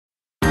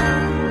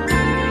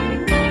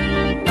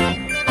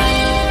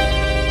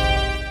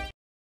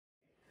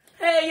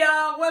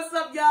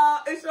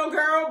It's your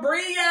girl,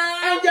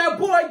 Brianca. And your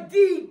boy,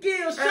 D.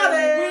 Gills.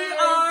 And we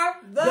are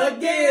the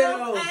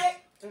Gills.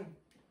 Hey.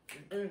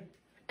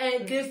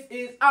 And this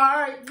is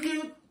our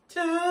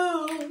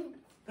YouTube.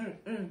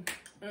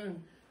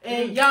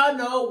 And y'all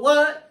know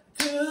what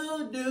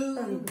to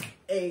do.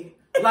 Hey.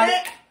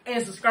 Like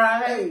and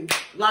subscribe. Hey.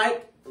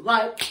 Like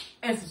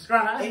and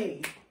subscribe.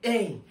 Hey.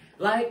 Hey.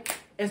 Like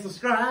and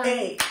subscribe.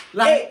 Hey.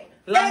 Like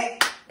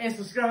and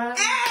subscribe.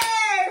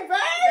 Hey, baby.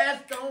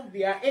 That's gonna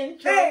be our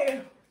intro.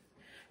 Hey.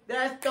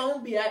 That's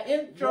gonna be our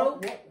intro.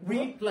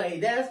 Replay.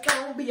 That's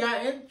gonna be our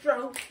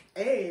intro.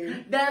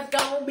 Hey. That's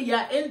gonna be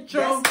our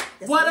intro.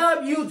 What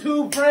up,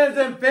 YouTube friends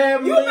and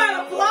family? You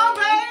better flow,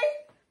 babe.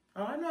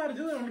 Oh, I know how to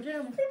do it on the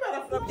camera. You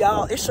better flow.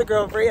 Y'all, it's your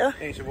girl, Bria.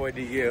 Hey, it's your boy,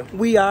 D. Gill.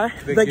 We are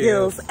the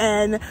Gills.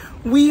 And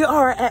we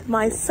are at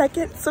my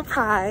second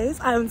surprise.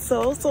 I'm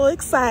so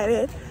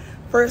excited.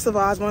 First of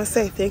all, I just want to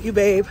say thank you,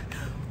 babe,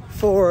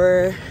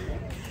 for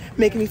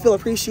making me feel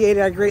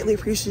appreciated. I greatly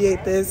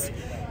appreciate this.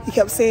 He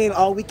kept saying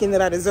all weekend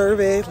that I deserve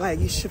it. Like,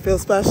 you should feel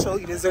special.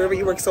 You deserve it.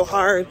 You work so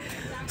hard.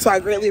 So I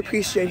greatly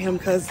appreciate him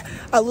because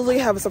I literally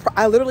have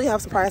a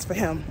surprise for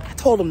him. I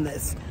told him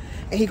this,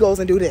 and he goes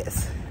and do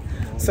this.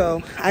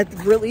 So I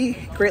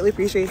really greatly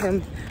appreciate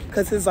him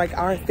because it's like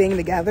our thing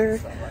together.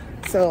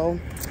 So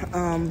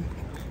I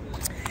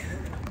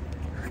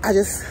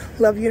just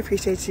love you and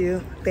appreciate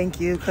you. Thank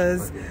you,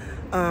 because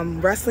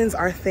wrestling's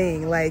our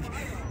thing. Like,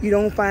 you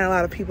don't find a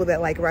lot of people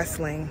that like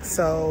wrestling.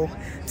 So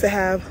to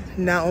have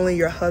not only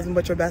your husband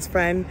but your best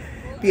friend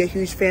be a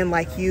huge fan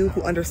like you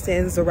who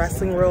understands the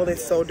wrestling world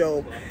is so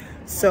dope.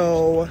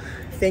 So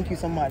thank you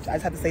so much. I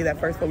just have to say that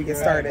first before we get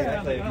started.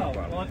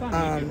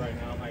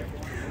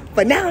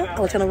 But now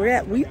I'll tell you where we're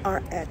at. We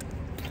are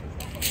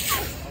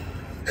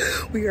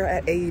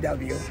at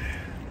AEW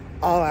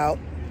All Out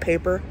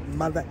Paper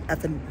Mother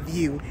Effing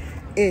View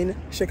in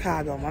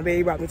Chicago. My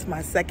baby brought me to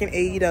my second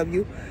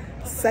pay-per-view.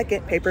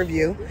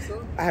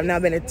 I have now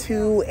been to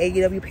 2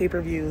 AEW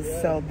pay-per-views,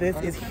 so this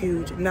is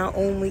huge. Not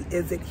only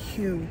is it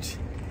huge,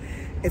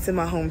 it's in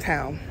my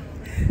hometown.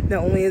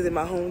 Not only is it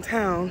my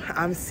hometown,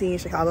 I'm seeing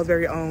Chicago's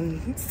very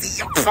own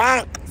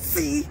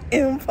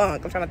CM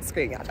Punk. I'm trying not to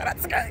scream, y'all. Try not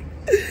to scream.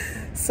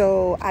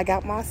 So I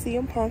got my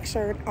CM Punk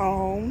shirt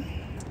on,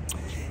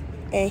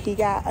 and he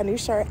got a new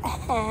shirt.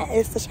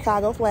 It's the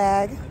Chicago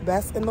flag,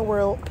 best in the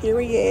world,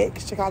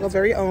 period. Chicago's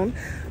very own.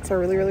 So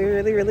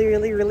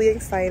really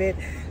excited.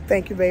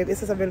 Thank you, babe. This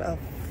has been a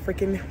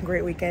freaking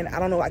great weekend. I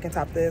don't know if I can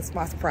top this,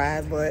 my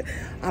surprise, but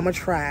I'm gonna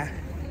try.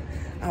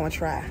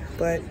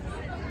 But do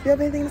you have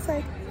anything to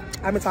say?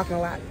 I've been talking a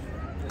lot.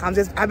 I've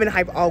been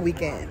hyped all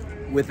weekend.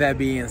 With that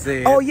being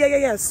said. Oh,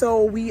 yeah.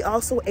 So we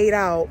also ate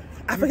out.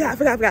 I forgot.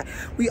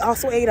 We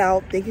also ate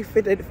out. Thank you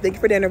for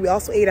dinner. We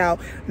also ate out.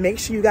 Make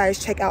sure you guys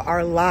check out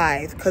our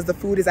live because the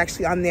food is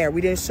actually on there.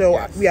 We didn't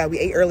show, yeah, we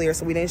ate earlier,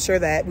 so we didn't share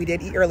that. We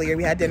did eat earlier.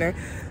 We had dinner.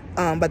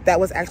 But that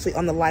was actually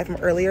on the live from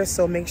earlier.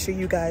 So make sure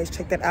you guys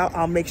check that out.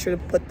 I'll make sure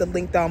to put the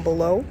link down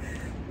below.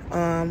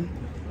 Yeah,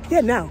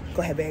 now,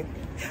 go ahead, babe.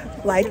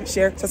 Like,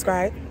 share,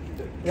 subscribe.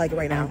 Like it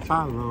right now. And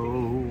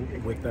follow.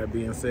 With that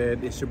being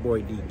said, it's your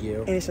boy D.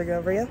 Gill. And it's your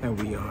girl, Bria.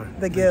 And we are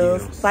the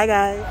Gills. Bye,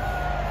 guys.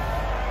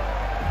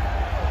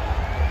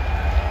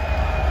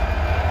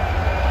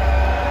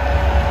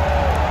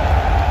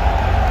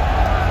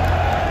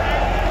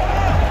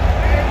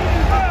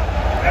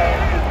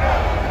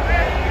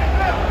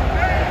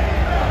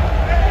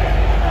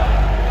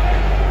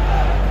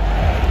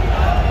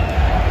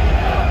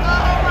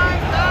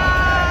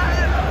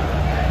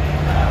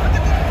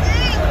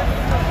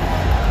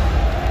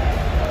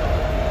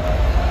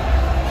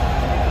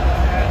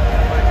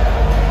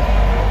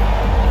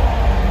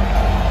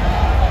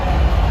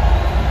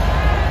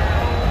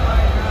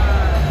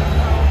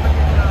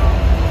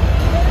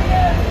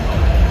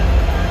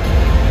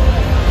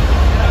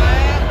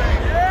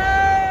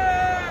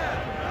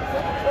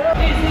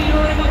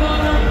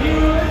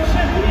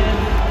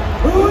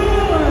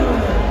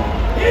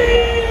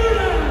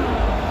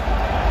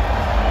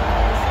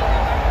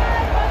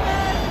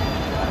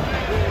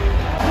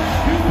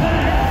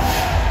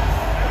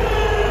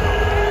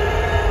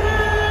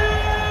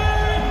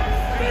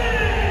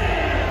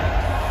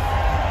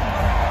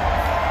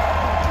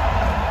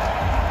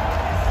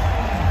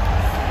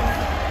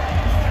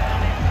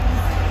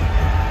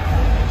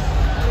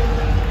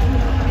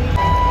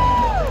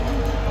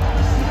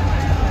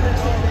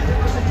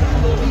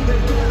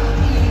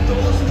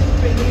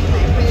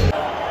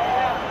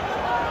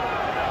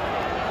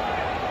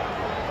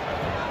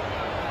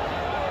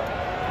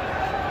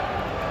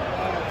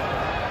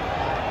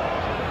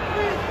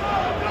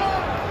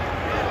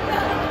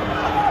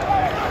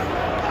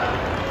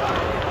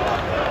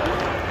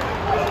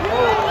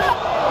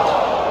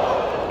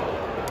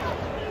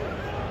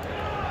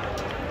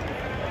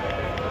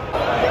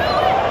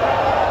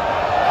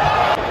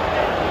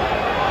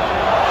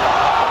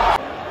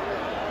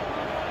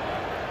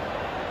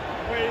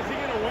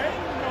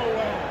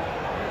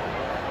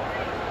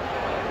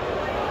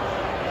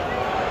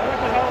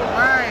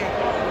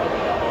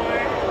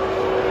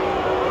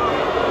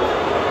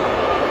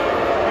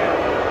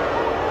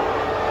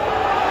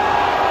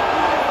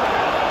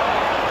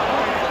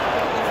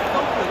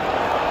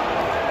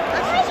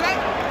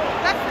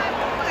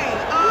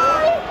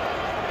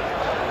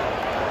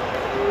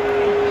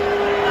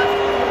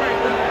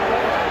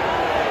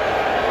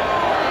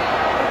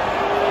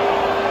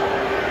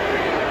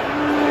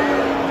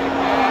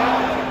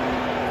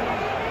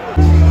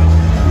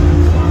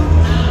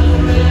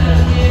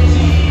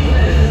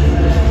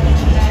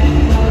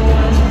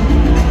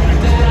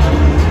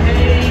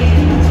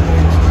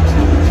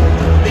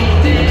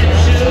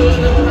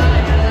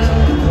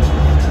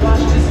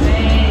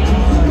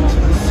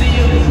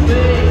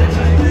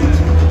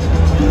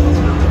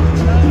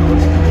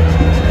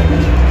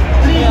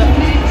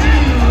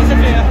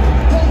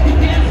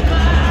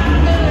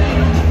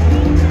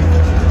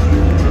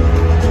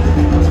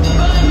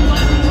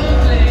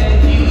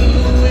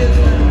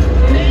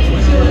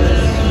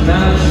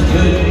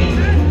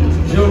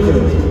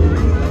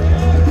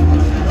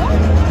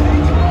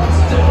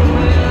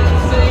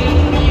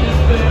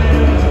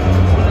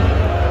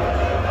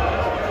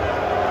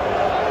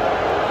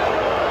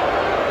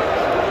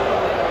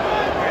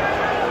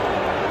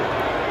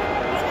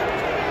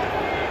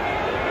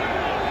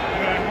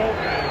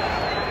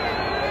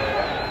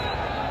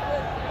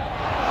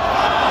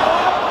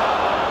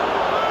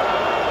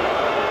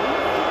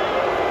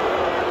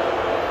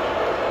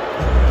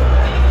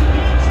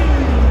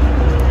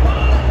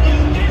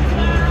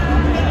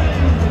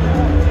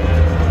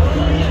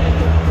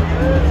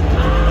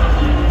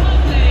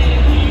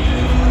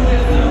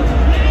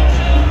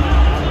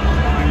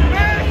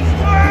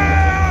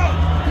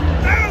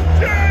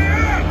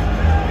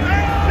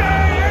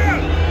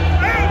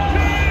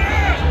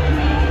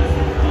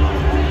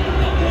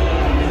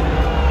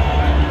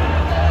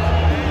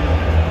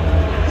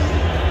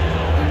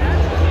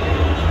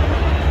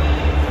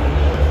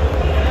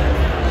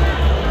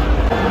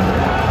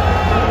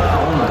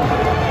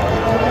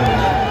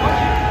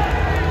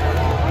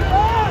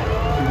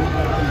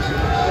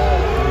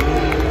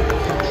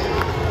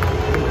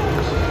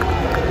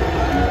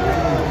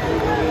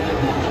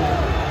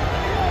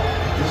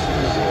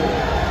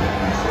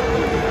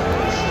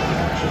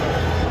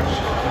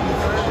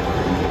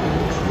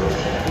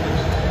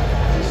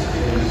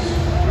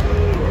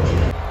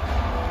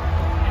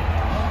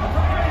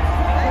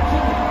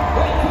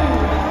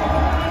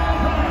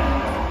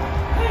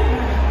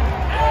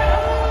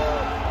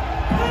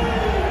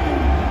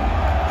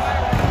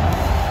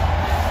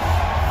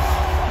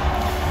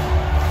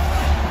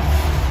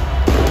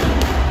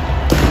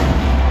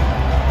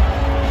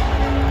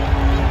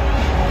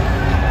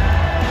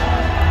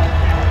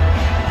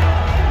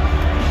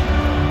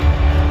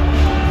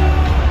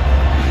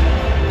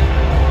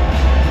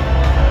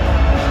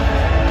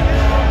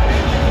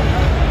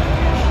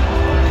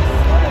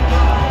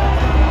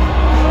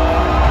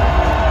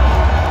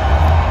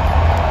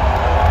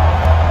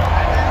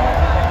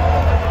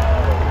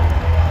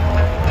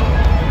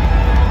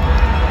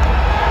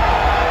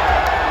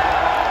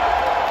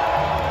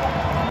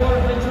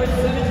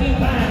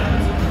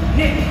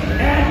 Nick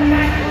and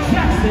Matt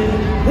Jackson,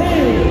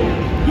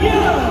 the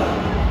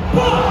Young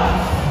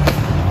Bucks.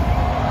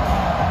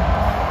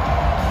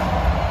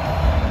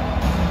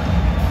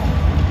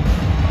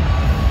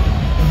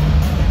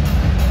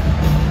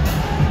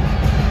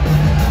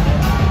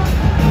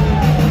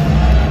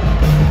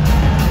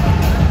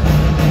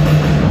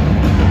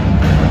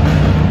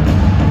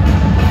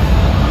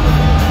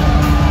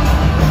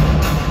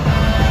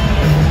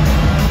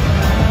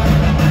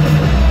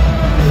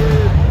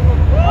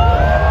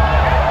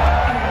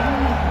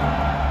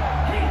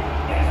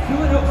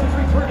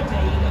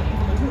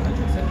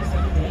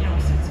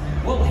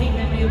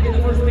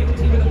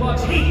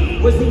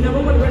 Was the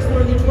 #1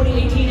 wrestler in the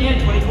 2018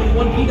 and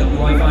 2021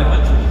 PWI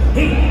 500.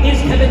 He is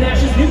Kevin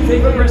Nash's new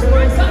favorite wrestler,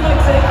 and some might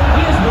say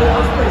he is Will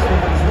Ospreay's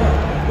favorite as well.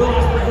 Will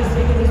Ospreay has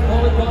taken his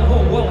ball and gone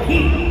home. Well,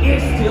 he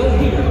is still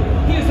here.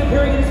 He is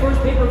appearing in his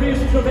first pay-per-view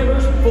since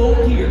November's Full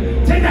Gear.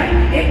 Tonight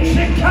in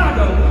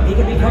Chicago, he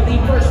can become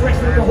the first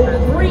wrestler to hold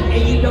 3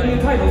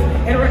 AEW titles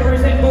and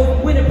represent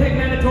both Winnipeg,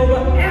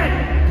 Manitoba,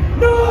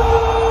 and North.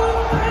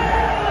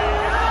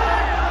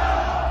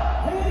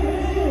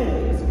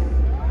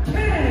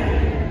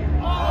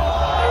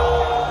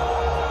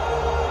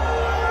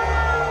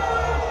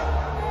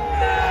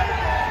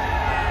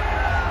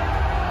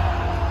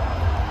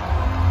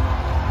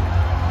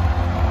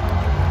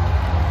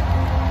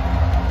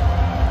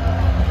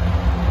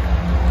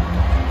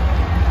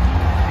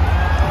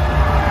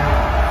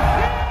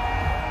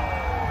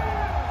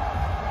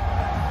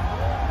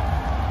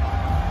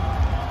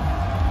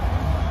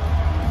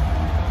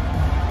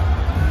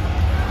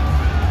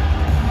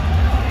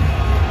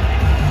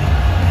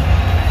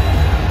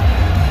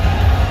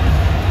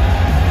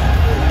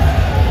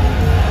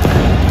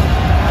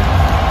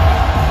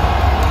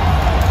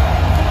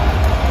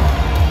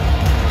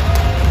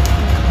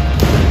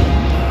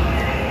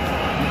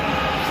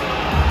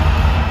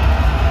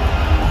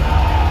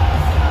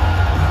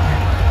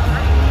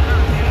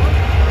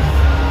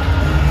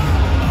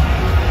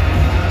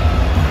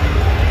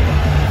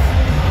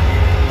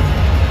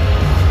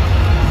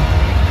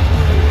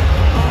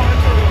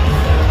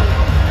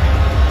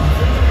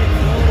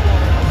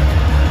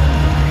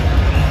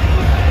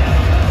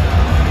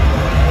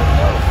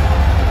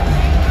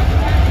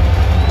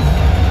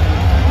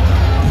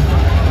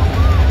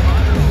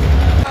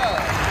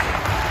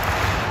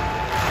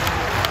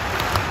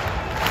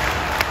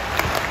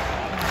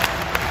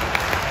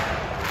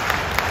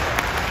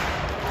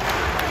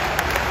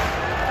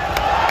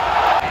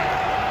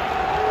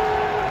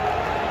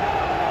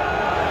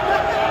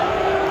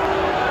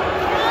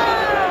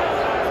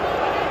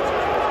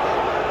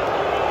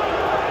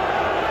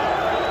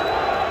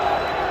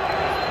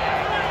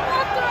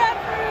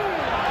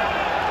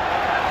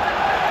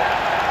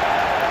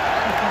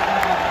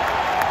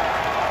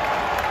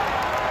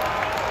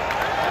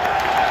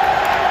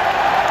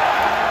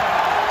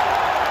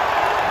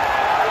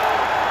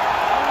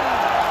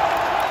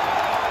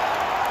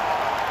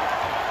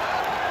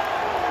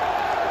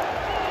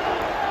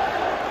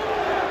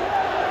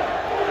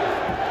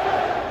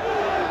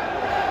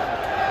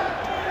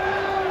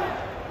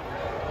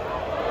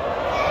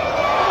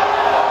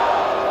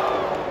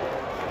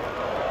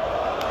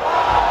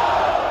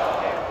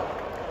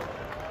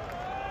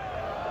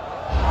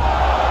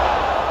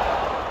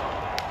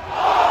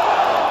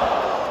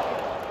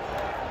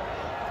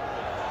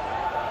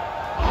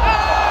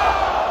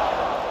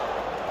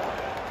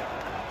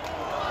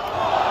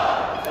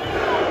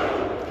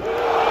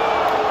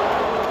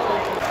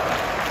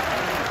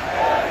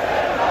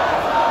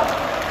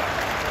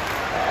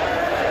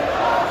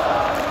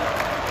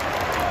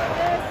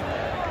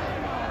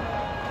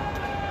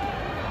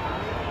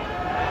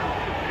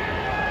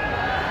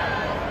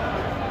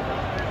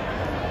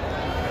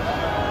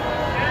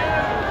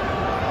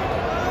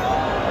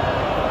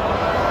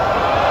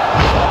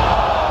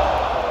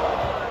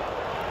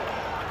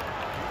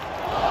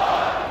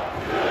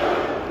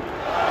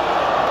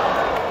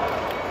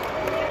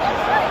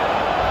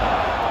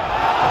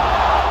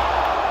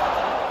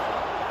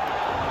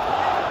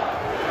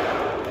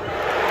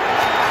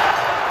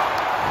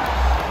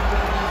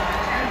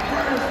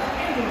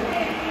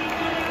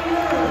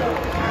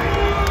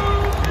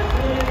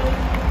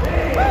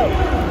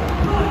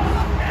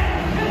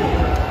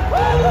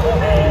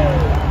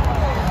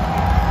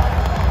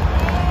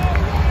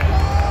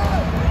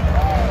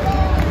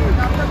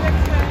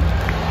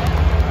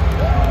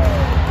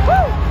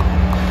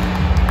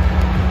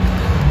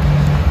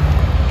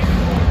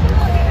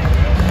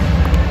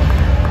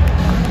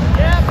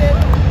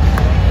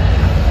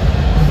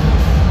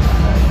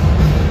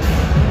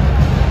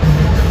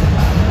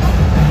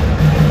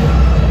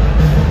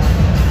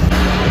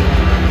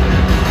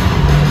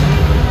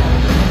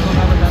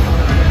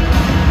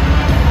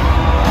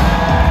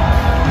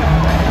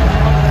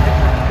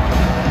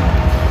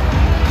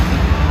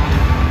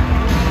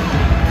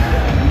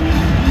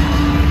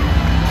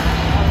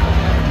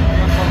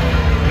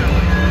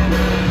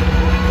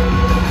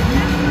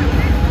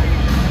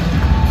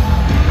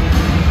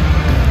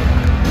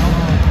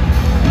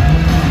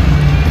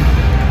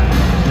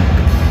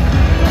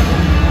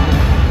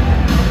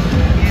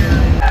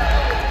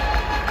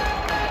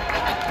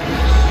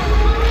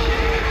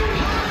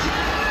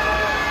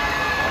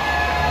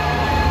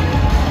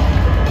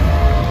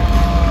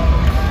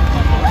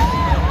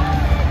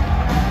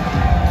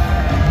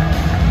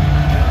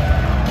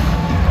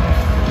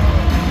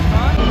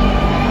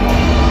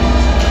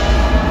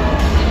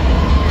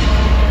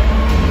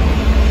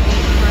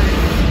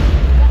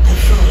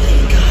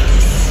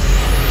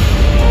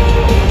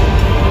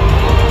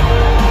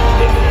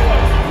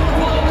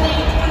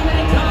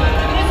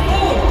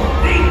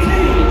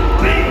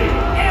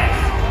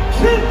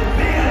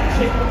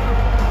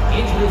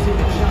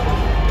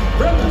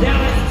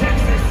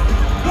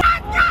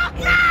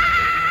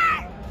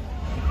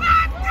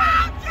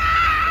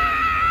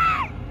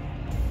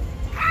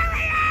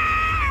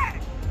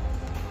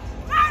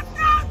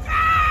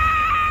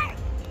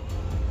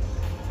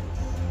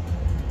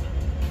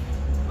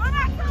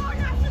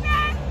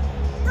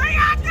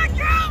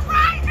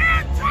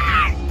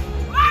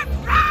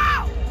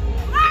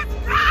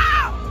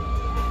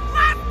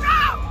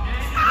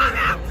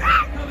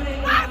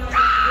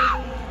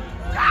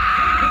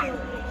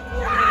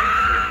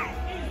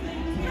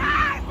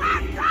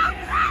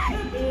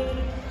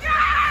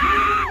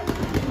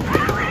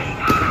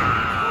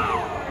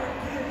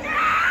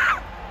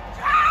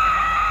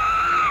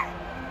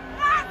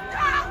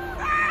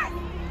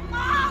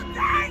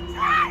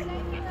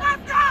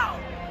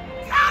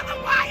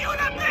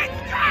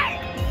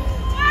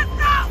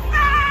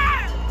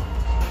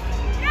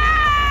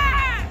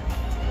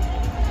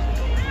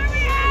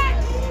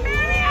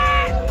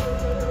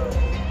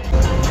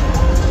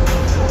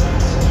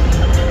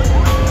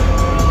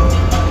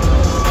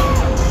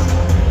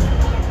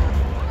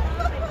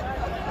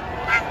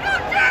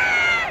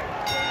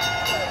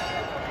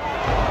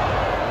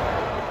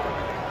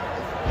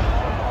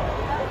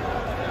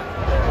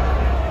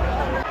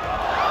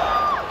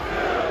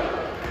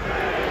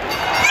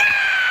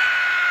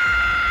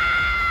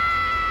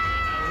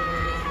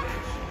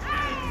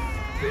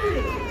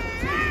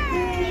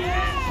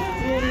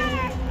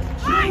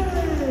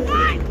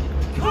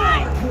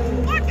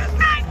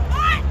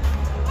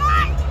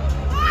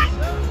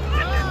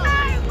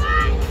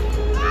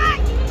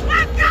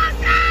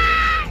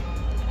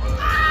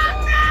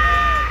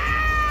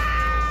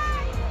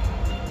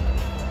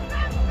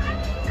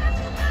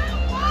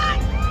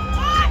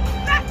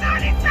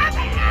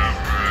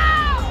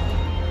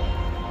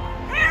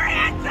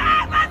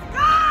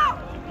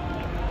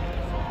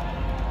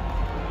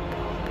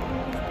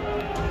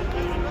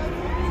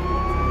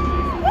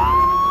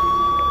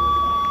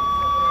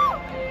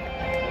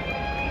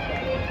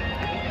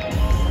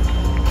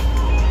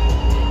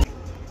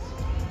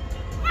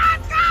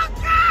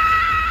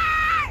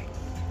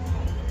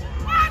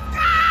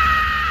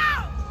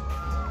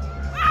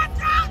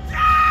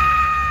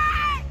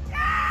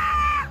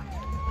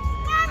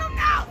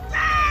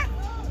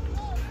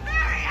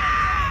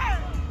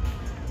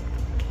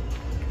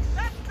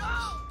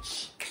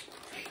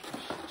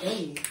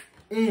 Hey.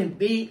 And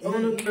be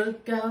on the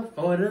lookout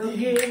for them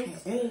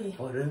gills. Hey.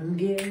 For them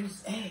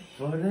gills. Hey.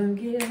 For them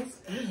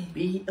gills.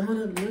 Be on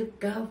the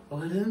lookout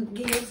for them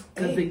gills.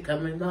 Cause they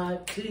coming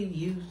live to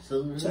you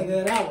soon. Check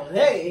it out.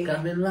 Hey.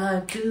 Coming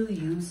live to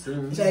you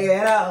soon. Check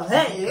it out.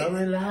 Hey.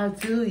 Coming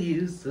live to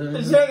you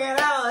soon. Check it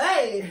out.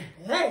 Hey.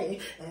 Hey.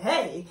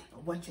 Hey.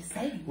 What you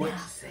say? What you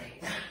say?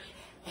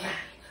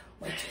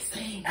 What you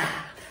say?